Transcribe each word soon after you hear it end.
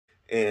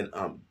and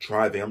I'm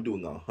driving, I'm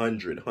doing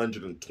 100,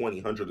 120,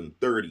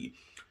 130,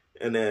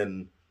 and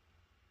then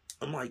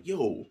I'm like,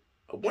 yo,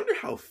 I wonder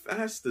how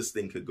fast this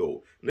thing could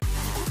go.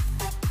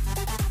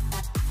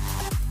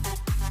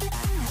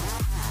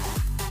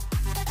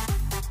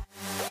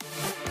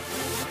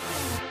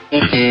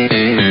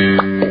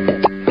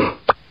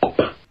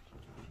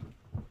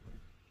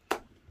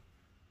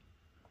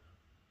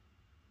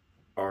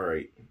 All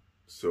right,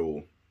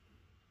 so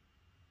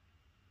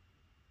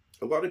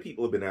a lot of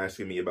people have been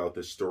asking me about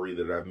this story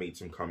that I've made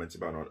some comments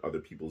about on other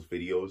people's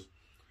videos.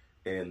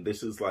 And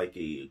this is like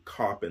a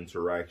cop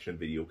interaction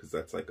video because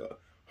that's like a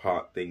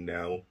hot thing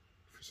now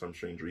for some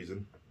strange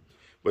reason.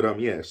 But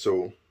yeah,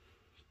 so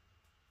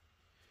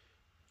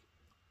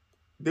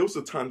there was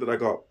a time that I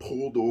got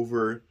pulled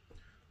over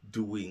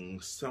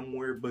doing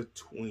somewhere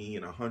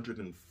between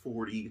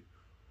 140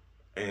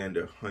 and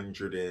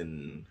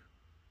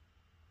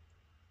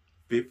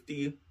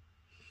 150.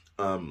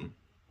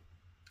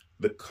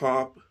 The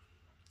cop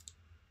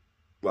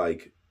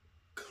like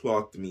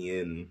clocked me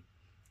in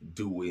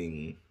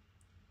doing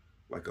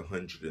like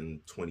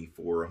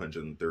 124,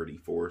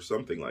 134,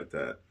 something like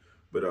that.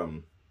 But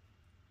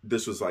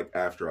this was like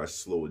after I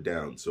slowed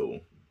down,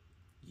 so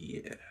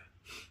yeah.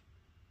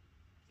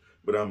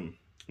 But I'm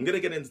gonna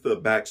get into the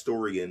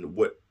backstory and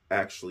what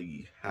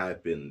actually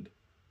happened,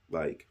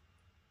 like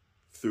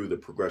through the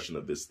progression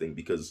of this thing,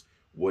 because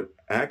what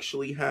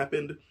actually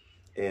happened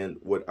and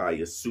what I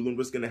assumed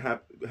was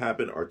gonna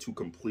happen are two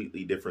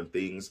completely different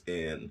things,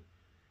 and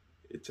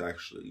it's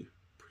actually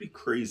pretty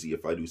crazy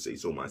if I do say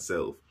so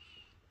myself.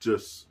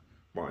 Just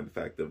by the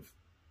fact of,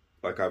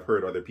 like, I've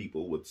heard other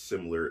people with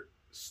similar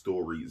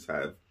stories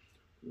have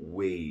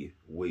way,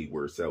 way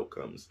worse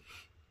outcomes.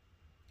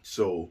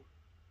 So,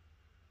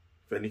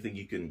 if anything,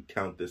 you can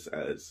count this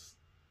as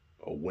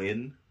a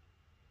win.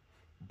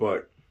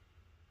 But,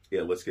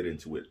 yeah, let's get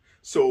into it.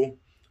 So,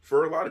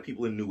 for a lot of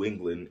people in New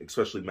England,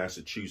 especially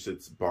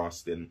Massachusetts,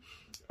 Boston,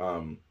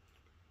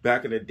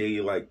 back in the day,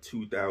 like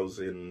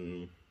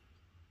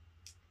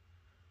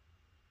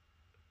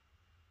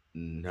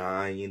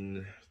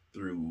 2009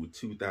 through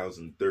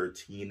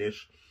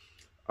 2013-ish,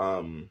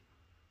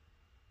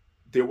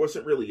 there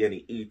wasn't really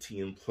any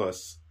 18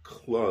 plus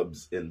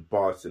clubs in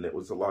Boston. It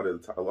was a lot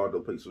of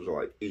the places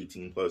were like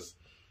 18 plus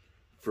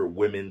for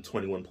women,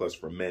 21 plus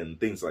for men,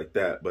 things like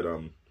that. But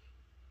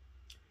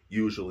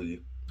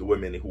usually the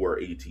women who are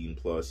 18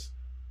 plus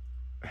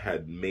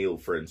had male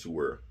friends who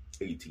were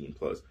 18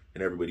 plus,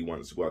 and everybody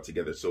wanted to go out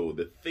together. So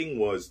the thing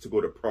was to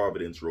go to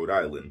Providence, Rhode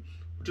Island,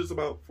 which is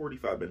about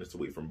 45 minutes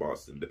away from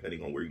Boston,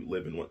 depending on where you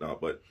live and whatnot,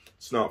 but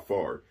it's not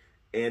far.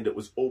 And it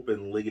was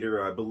open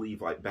later, I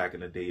believe, like back in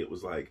the day, it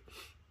was like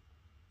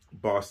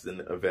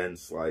Boston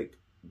events like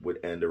would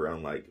end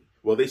around like,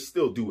 well, they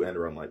still do end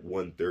around like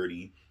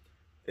 1:30,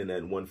 and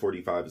then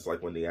 1:45 is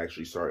like when they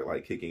actually start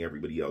like kicking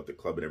everybody out the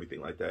club and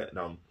everything like that.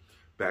 And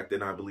back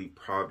then, I believe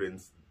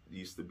Providence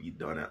used to be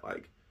done at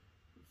like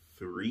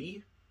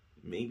 3,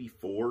 maybe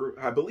 4.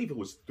 I believe it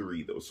was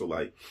 3 though. So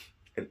like,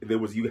 and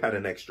you had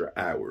an extra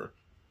hour.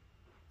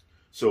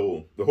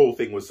 So the whole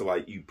thing was to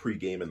like you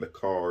pregame in the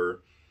car,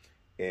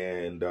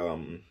 and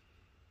on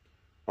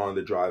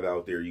the drive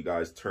out there, you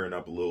guys turn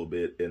up a little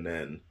bit, and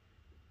then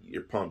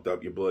you're pumped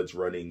up, your blood's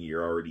running,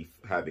 you're already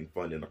having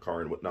fun in the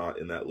car and whatnot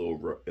in that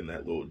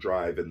little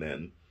drive, and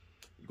then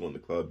you go in the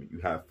club, you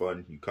have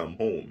fun, you come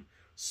home.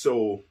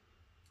 So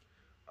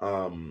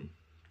I'm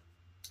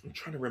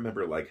trying to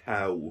remember like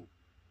how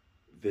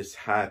this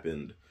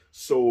happened.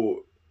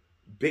 So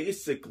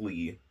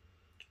basically,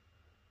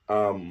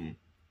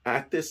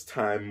 at this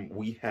time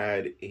we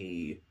had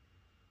a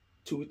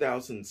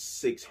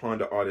 2006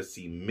 Honda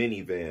Odyssey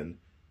minivan.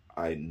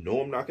 I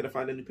know I'm not going to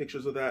find any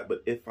pictures of that,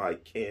 but if I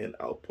can,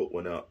 I'll put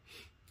one up.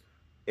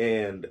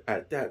 And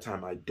at that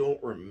time, I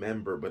don't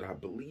remember, but I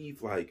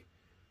believe like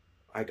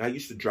I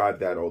used to drive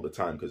that all the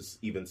time, because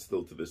even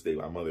still to this day,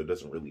 my mother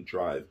doesn't really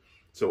drive.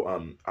 So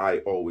I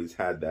always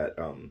had that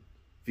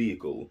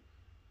vehicle.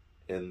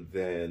 And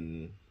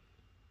then,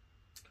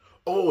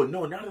 oh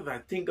no, now that I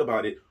think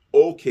about it,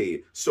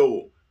 okay,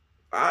 so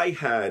I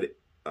had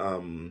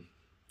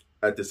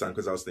at this time,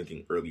 because I was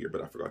thinking earlier,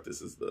 but I forgot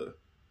this is the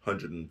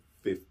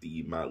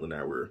 150 mile an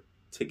hour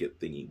ticket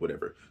thingy,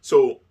 whatever.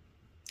 So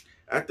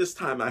at this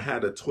time, I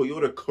had a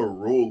Toyota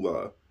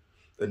Corolla,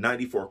 a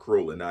 94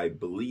 Corolla, and I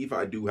believe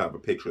I do have a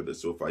picture of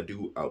this. So if I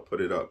do, I'll put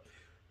it up.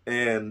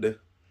 And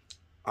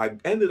I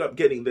ended up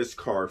getting this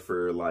car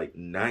for like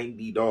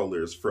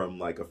 $90 from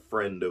like a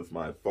friend of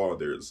my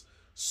father's.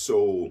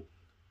 So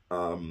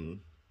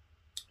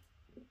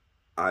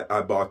I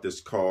bought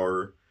this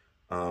car.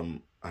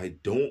 I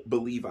don't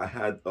believe I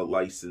had a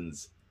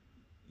license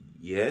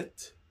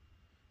yet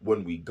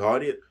when we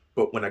got it,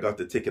 but when I got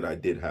the ticket, I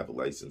did have a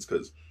license,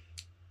 because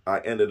I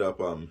ended up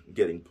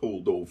getting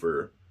pulled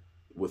over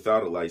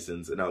without a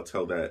license, and I'll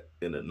tell that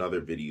in another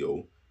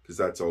video, because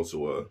that's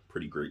also a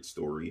pretty great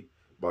story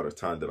about a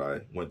time that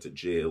I went to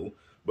jail.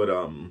 But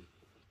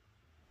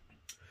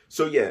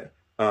so yeah,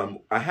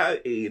 I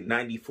had a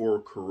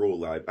 94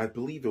 Corolla. I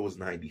believe it was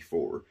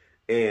 94.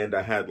 And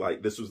I had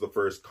like, this was the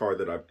first car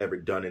that I've ever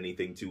done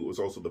anything to. It was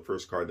also the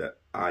first car that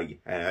I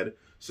had.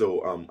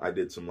 So I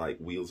did some like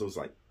wheels. It was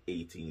like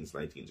 18s,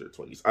 19s, or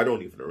 20s. I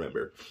don't even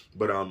remember.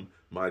 But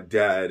my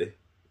dad,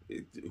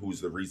 who's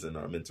the reason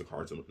I'm into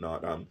cars and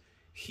whatnot,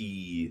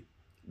 we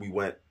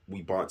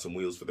bought some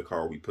wheels for the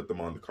car. We put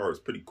them on the car. It's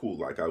pretty cool.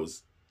 Like I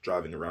was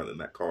driving around in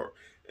that car.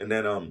 And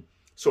then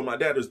so my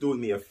dad was doing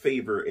me a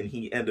favor, and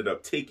he ended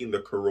up taking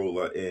the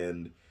Corolla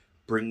and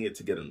bringing it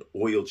to get an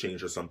oil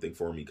change or something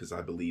for me, because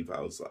I believe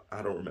I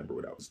don't remember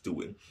what I was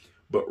doing.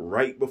 But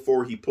right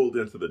before he pulled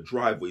into the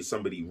driveway,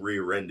 somebody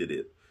rear-ended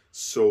it.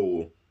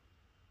 So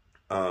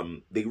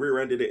they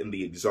rear-ended it, and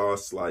the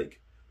exhaust like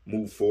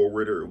moved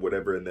forward or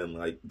whatever, and then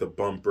like the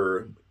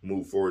bumper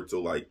moved forward,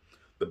 so like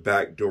the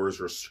back doors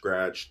were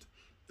scratched,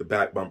 the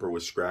back bumper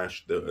was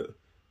scratched, the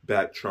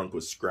back trunk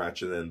was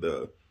scratched, and then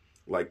the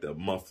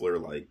muffler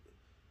like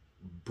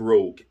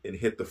broke and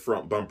hit the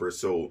front bumper.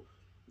 So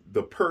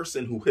the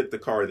person who hit the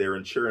car, their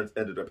insurance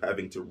ended up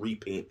having to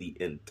repaint the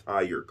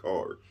entire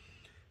car.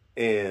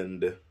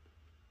 And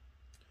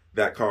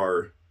that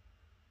car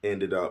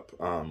ended up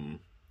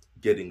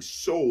getting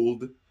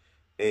sold.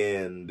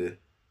 And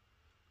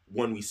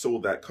when we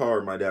sold that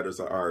car, my dad was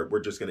like, all right, we're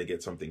just going to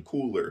get something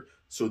cooler.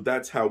 So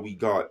that's how we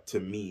got to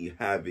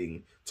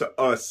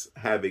us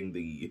having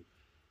the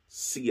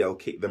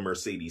CLK, the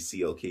Mercedes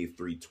CLK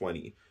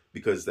 320,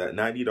 because that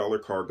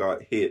 $90 car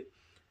got hit.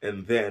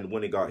 And then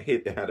when it got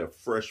hit, it had a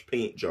fresh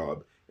paint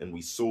job, and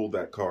we sold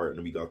that car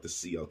and we got the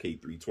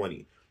CLK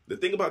 320. The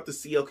thing about the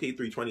CLK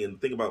 320 and the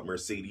thing about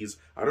Mercedes,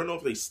 I don't know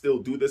if they still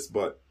do this,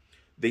 but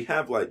they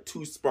have like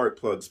 2 spark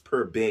plugs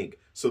per bank.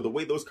 So the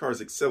way those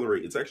cars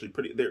accelerate, it's actually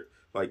pretty, they're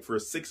like, for a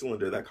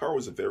 6-cylinder, that car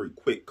was a very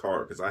quick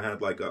car, because I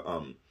had like a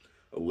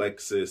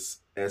Lexus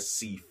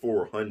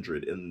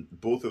SC400, and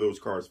both of those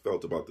cars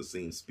felt about the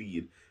same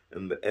speed,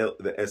 and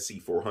the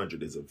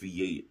SC400 is a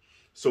V8.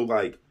 So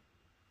like,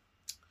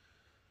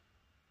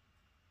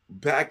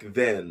 back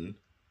then,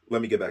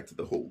 let me get back to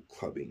the whole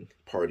clubbing,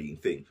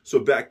 partying thing. So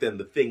back then,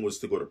 the thing was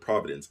to go to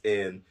Providence,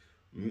 and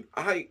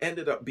I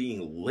ended up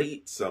being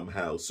late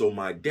somehow. So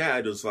my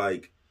dad was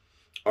like,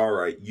 all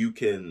right, you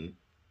can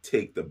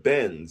take the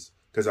Benz,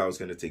 because I was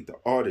going to take the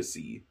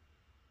Odyssey.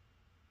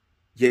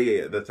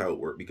 Yeah, that's how it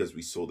worked, because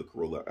we sold the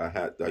Corolla.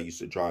 I used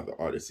to drive the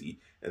Odyssey,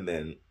 and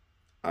then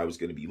I was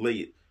going to be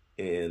late,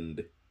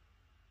 and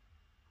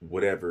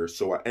whatever.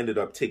 So I ended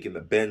up taking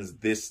the Benz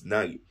this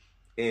night.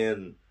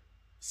 And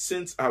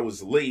since I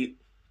was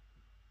late,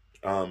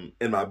 and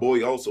my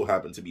boy also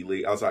happened to be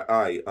late, I was like,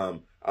 all right,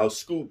 I'll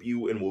scoop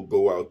you and we'll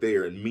go out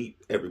there and meet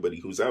everybody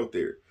who's out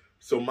there.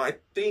 So my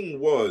thing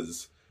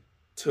was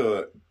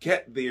to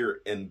get there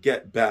and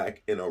get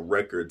back in a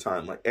record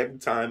time. Like every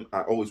time,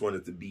 I always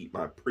wanted to beat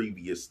my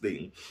previous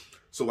thing.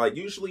 So like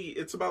usually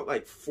it's about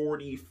like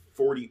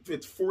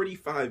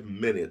 45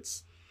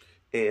 minutes.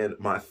 And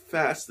my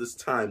fastest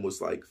time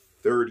was like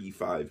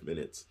 35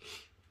 minutes.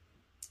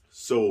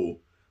 So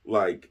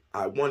like,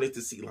 I wanted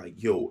to see like,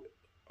 yo,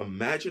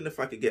 imagine if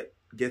I could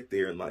get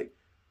there in like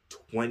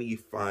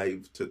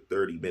 25 to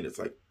 30 minutes,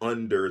 like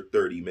under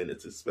 30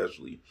 minutes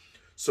especially.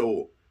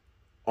 So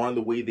on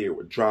the way there,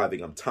 we're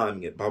driving, I'm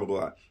timing it, blah, blah,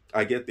 blah.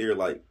 I get there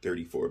like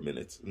 34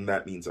 minutes, and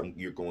that means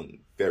you're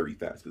going very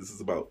fast. This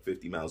is about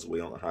 50 miles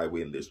away on the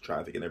highway, and there's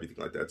traffic and everything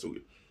like that, so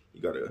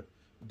you gotta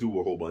do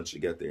a whole bunch to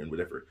get there and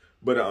whatever.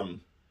 But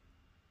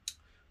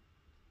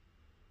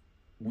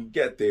we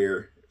get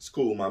there, it's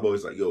cool. My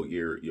boy's like, yo,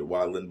 you're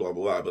wilding, blah,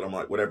 blah, blah. But I'm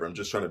like, whatever, I'm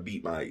just trying to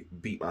beat my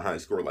high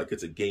score like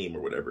it's a game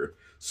or whatever.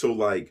 So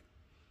like,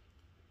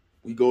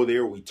 we go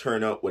there, we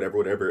turn up,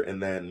 whatever,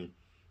 and then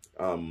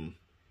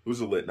it was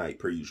a lit night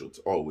per usual. It's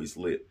always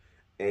lit.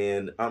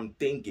 And I'm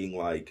thinking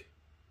like,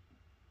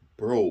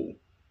 bro,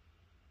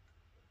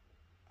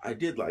 I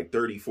did like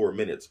 34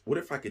 minutes. What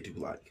if I could do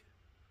like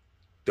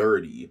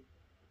 30?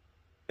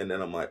 And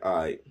then I'm like, all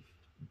right,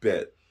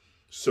 bet.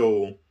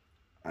 So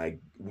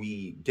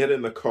we get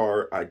in the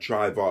car, I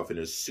drive off, and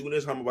as soon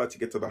as I'm about to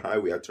get to the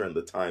highway, I turn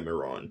the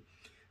timer on.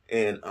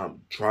 And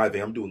I'm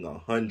driving, I'm doing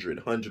 100,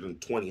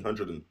 120,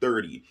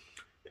 130.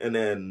 And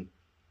then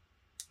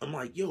I'm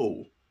like,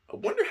 yo, I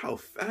wonder how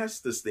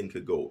fast this thing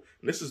could go.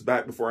 And this is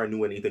back before I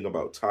knew anything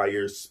about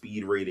tires,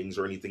 speed ratings,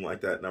 or anything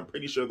like that. And I'm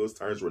pretty sure those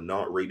tires were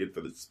not rated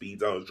for the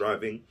speeds I was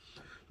driving.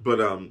 But,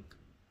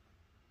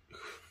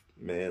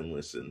 man,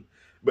 listen.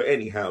 But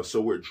anyhow,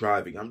 so we're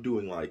driving. I'm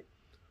doing like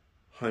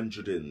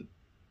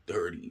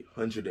 130,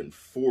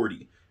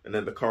 140. And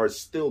then the car is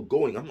still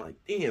going. I'm like,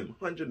 damn,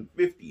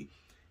 150.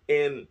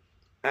 And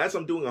as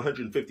I'm doing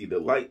 150, the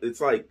light,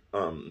 it's like,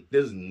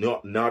 there's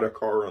not a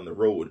car on the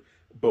road.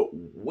 But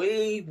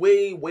way,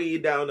 way, way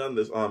down on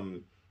this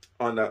on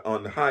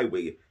the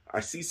highway, I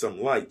see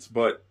some lights,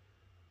 but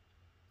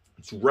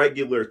it's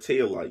regular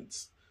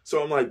taillights.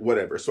 So I'm like,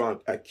 whatever.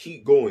 So I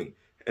keep going.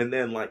 And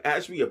then like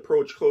as we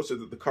approach closer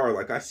to the car,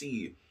 like I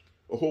see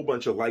a whole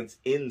bunch of lights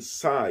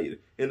inside.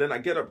 And then I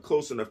get up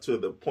close enough to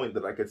the point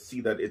that I could see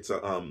that it's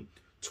a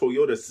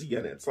Toyota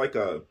Sienna. It's like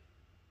a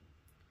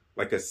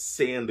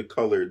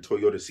sand-colored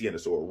Toyota Sienna.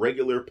 So a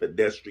regular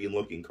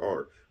pedestrian-looking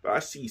car. but I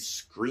see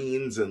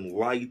screens and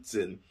lights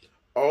and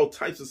all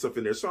types of stuff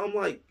in there. So I'm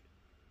like,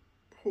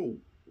 bro,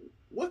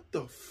 what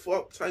the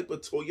fuck type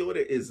of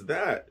Toyota is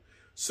that?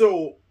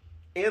 So,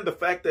 and the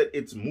fact that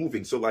it's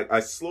moving. So like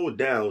I slowed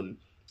down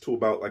to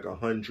about like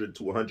 100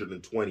 to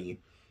 120,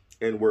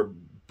 and we're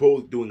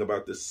both doing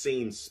about the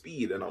same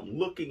speed. And I'm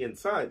looking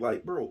inside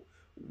like, bro,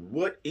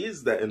 what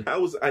is that? And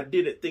how is, I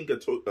didn't think a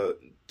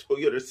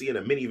Toyota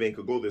Sienna minivan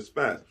could go this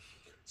fast.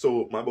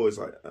 So my boy's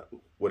like,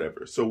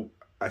 whatever. So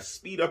I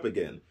speed up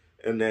again.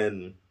 And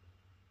then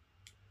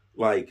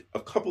like a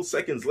couple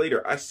seconds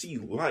later, I see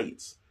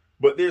lights.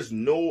 But there's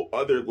no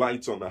other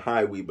lights on the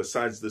highway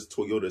besides this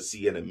Toyota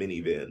Sienna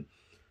minivan.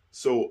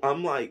 So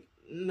I'm like,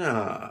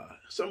 nah,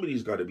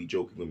 somebody's got to be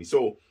joking with me.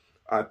 So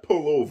I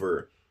pull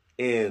over,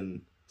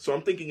 and so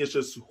I'm thinking it's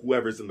just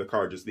whoever's in the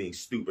car just being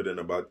stupid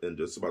and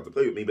just about to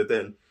play with me. But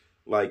then,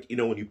 like, you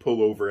know, when you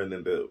pull over and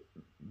then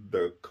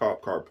the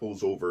cop car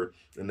pulls over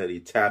and then he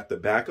tapped the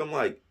back, I'm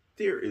like,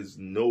 there is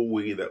no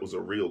way that was a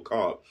real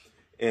cop.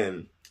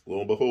 And lo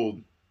and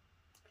behold,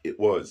 it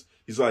was.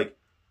 He's like,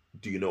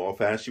 do you know how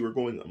fast you were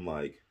going? I'm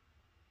like,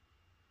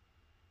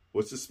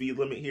 what's the speed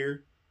limit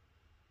here?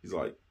 He's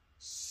like,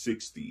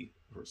 60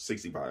 or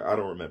 65. I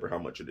don't remember how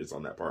much it is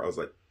on that part. I was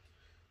like,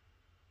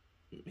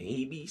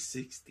 maybe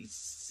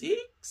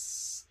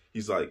 66?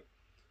 He's like,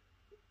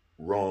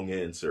 wrong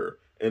answer.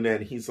 And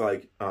then he's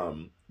like,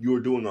 you were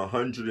doing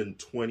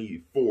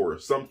 124,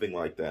 something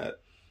like that.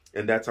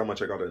 And that's how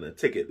much I got in a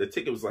ticket. The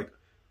ticket was like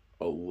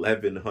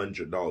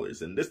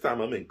 $1,100. And this time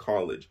I'm in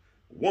college.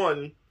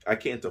 One, I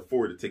can't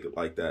afford a ticket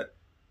like that.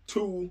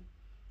 Two,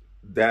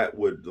 that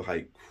would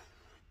like,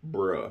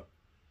 bruh,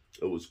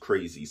 it was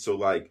crazy. So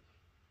like,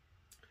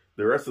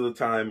 the rest of the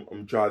time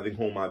I'm driving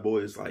home, my boy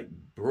is like,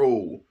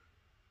 bro,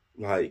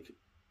 like,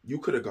 you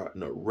could have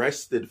gotten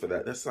arrested for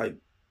that. That's like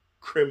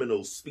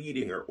criminal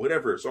speeding or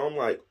whatever. So I'm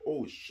like,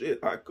 oh shit,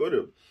 I could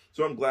have.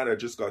 So I'm glad I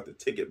just got the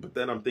ticket. But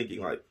then I'm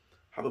thinking like,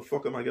 how the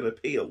fuck am I gonna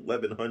pay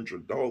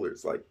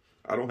 $1,100? Like,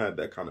 I don't have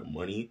that kind of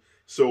money.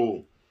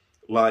 So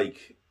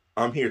like,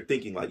 I'm here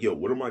thinking like, yo,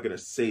 what am I gonna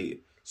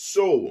say?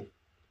 So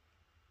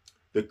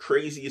the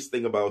craziest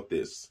thing about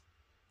this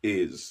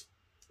is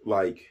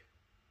like,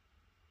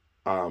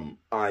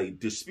 I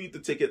dispute the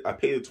ticket, I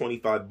pay the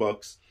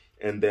 $25,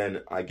 and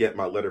then I get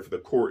my letter for the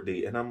court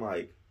date, and I'm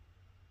like,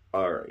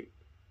 all right,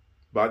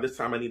 by this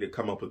time I need to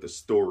come up with a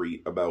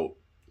story about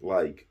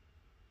like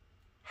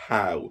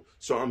how.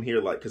 So I'm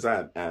here like, because I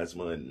have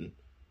asthma and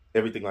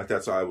everything like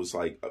that. So I was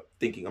like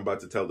thinking I'm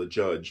about to tell the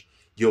judge,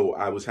 yo,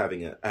 I was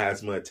having an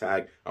asthma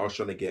attack. I was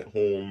trying to get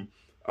home.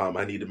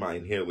 I needed my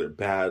inhaler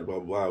bad, blah,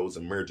 blah, blah. It was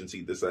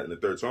emergency, this, that, and the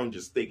third. So I'm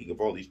just thinking of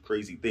all these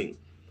crazy things.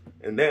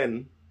 And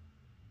then,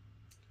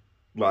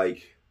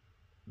 like,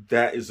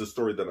 that is the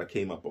story that I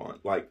came up on.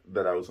 Like,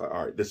 that I was like,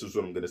 all right, this is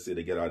what I'm going to say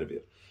to get out of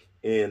it.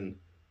 And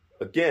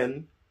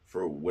again,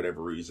 for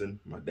whatever reason,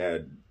 my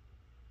dad,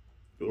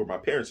 or my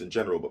parents in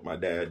general, but my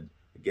dad,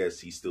 I guess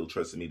he still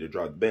trusted me to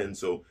drive the Benz.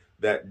 So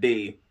that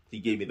day, he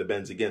gave me the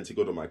Benz again to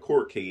go to my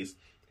court case.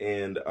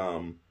 And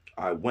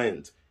I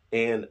went,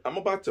 and I'm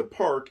about to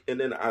park, and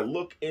then I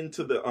look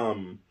into the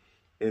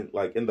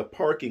in the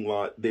parking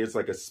lot, there's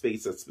like a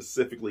space that's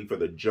specifically for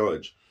the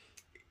judge.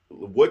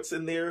 What's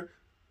in there?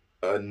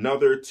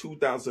 Another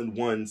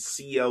 2001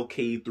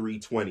 CLK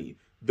 320.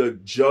 The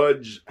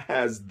judge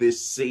has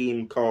this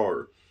same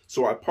car.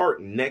 So I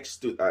parked next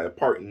to it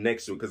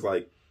because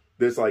like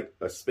there's like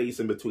a space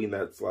in between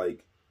that's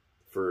like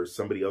for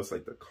somebody else,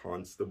 like the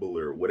constable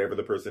or whatever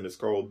the person is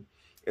called.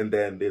 And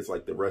then there's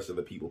like the rest of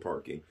the people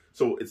parking.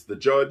 So it's the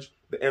judge,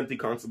 the empty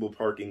constable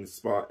parking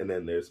spot, and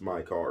then there's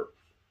my car.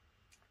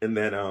 And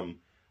then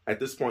at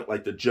this point,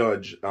 like the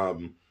judge,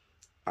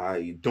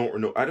 I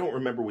don't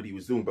remember what he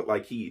was doing, but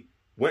like he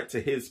went to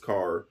his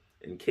car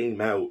and came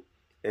out,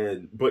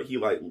 but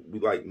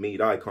we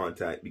made eye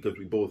contact because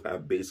we both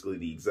have basically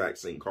the exact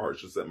same car.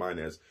 It's just that mine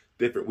has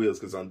different wheels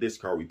because on this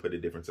car we put a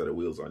different set of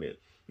wheels on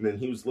it. And then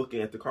he was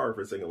looking at the car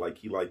for a second, like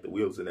he liked the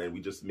wheels, and then we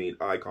just made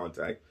eye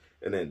contact.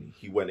 And then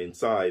he went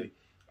inside.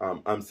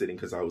 I'm sitting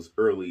because I was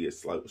early.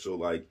 It's like, so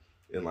like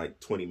in like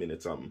 20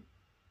 minutes,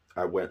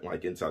 I went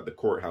like inside the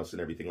courthouse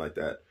and everything like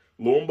that.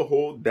 Lo and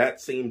behold,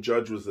 that same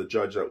judge was the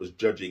judge that was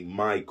judging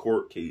my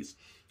court case.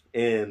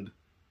 And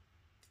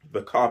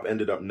the cop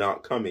ended up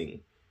not coming.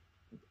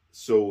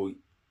 So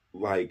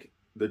like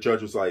the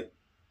judge was like,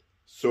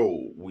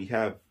 so we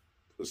have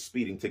a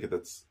speeding ticket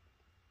that's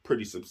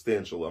pretty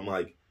substantial. I'm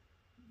like,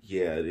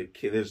 yeah,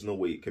 there's no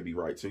way it could be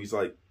right. So he's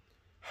like,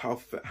 how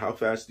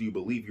fast do you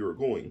believe you were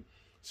going?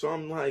 So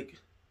I'm like,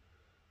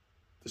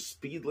 the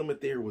speed limit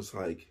there was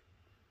like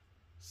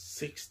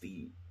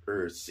 60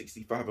 or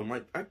 65. I'm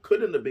like, I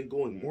couldn't have been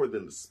going more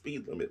than the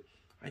speed limit.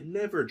 I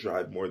never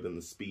drive more than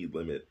the speed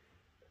limit.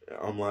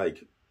 I'm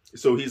like,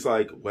 so he's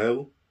like,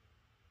 well,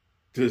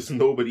 there's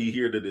nobody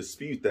here to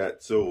dispute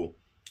that. So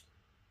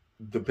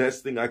the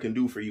best thing I can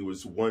do for you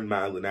is 1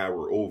 mile an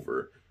hour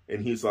over.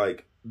 And he's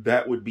like,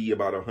 that would be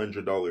about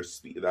 $100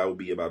 speed. That would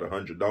be about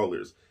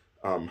 $100.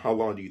 How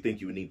long do you think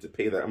you would need to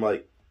pay that? I'm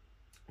like,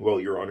 well,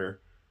 Your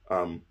Honor,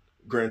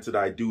 granted,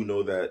 I do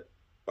know that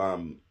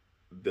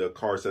the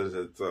car says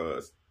it's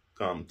a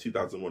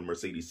 2001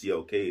 Mercedes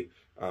CLK.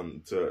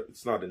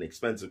 It's not an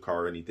expensive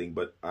car or anything,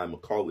 but I'm a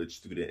college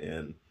student,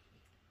 and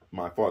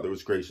my father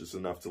was gracious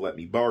enough to let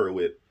me borrow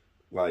it,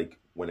 like,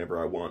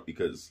 whenever I want,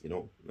 because, you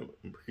know, I'm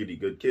a pretty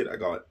good kid. I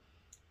got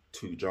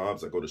 2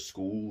 jobs. I go to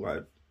school.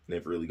 I've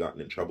never really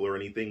gotten in trouble or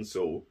anything.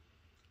 So,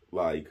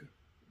 like,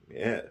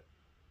 yeah,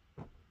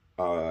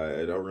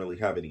 I don't really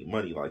have any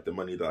money. Like, the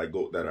money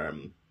that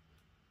I'm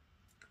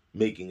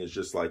making is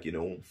just, like, you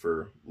know,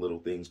 for little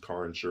things,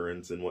 car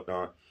insurance and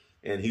whatnot.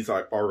 And he's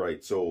like, all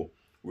right, so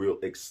we'll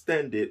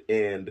extend it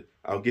and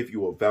I'll give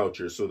you a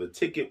voucher. So the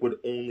ticket would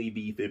only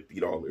be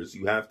 $50.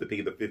 You have to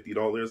pay the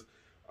 $50.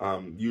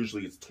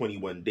 Usually it's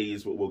 21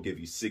 days, but we'll give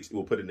you 60.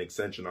 We'll put an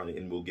extension on it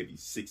and we'll give you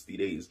 60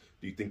 days.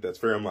 Do you think that's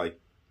fair? I'm like,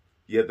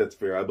 yeah, that's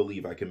fair. I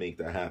believe I can make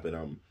that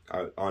happen.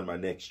 On my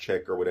next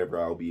check or whatever,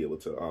 I'll be able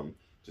to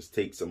just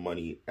take some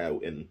money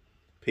out and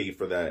pay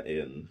for that,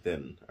 and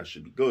then I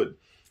should be good.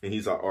 And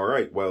he's like, all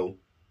right, well,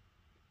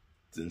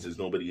 since there's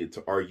nobody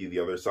to argue the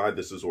other side,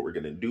 this is what we're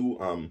gonna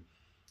do.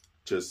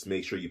 Just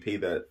make sure you pay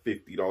that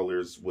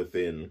 $50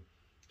 within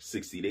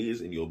 60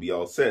 days, and you'll be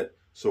all set.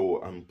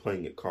 So I'm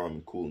playing it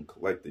calm, cool, and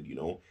collected, you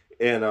know.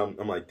 And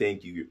I'm like,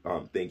 thank you,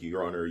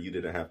 Your Honor. You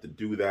didn't have to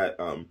do that.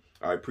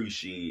 I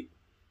appreciate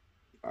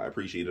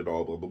it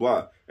all, blah, blah,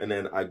 blah. And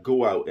then I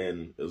go out,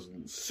 and as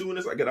soon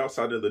as I get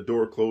outside and the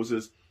door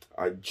closes,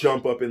 I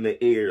jump up in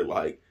the air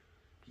like,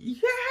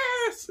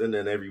 yes! And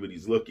then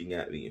everybody's looking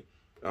at me.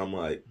 I'm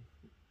like,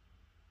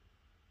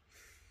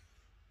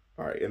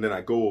 all right. And then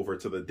I go over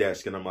to the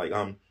desk, and I'm like,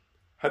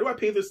 how do I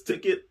pay this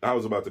ticket? I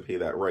was about to pay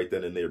that right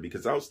then and there,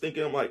 because I was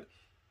thinking, I'm like,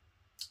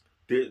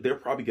 they're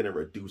probably going to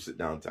reduce it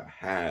down to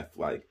half.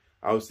 Like,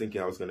 I was thinking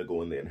I was going to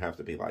go in there and have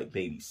to pay like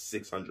maybe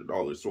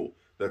 $600. So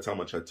that's how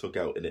much I took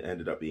out, and it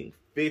ended up being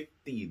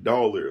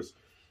 $50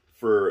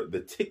 for the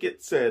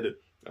ticket. Said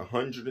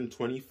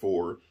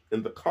 124,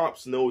 and the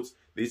cops notes,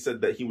 they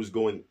said that he was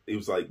going, it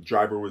was like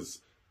driver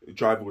was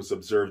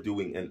observed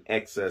doing an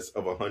excess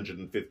of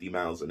 150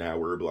 miles an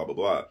hour, blah blah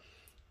blah.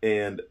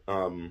 And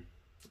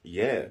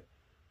yeah,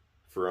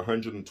 for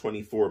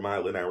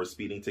 124-mile-an-hour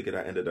speeding ticket,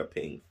 I ended up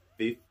paying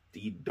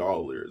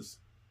 $50.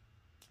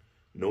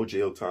 No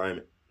jail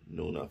time,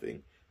 no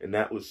nothing. And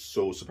that was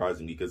so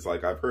surprising, because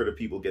like I've heard of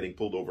people getting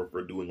pulled over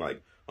for doing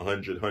like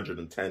 100,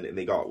 110, and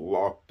they got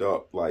locked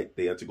up. Like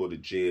they had to go to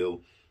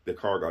jail. The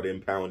car got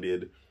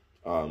impounded.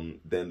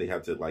 Then they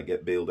had to like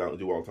get bailed out and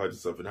do all types of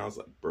stuff. And I was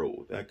like,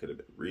 bro, that could have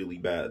been really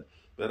bad.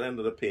 But I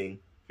ended up paying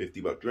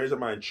 $50. Granted,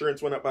 my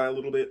insurance went up by a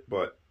little bit,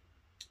 but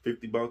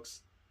 $50,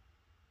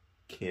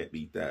 can't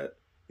beat that.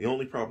 The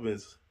only problem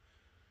is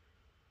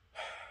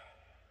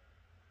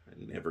I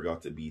never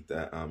got to beat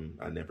that.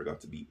 I never got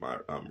to beat my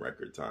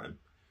record time.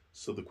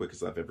 So the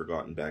quickest I've ever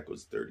gotten back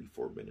was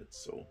 34 minutes.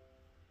 So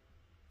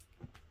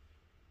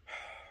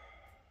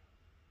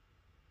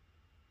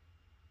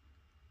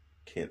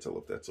can't tell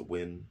if that's a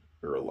win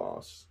or a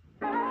loss.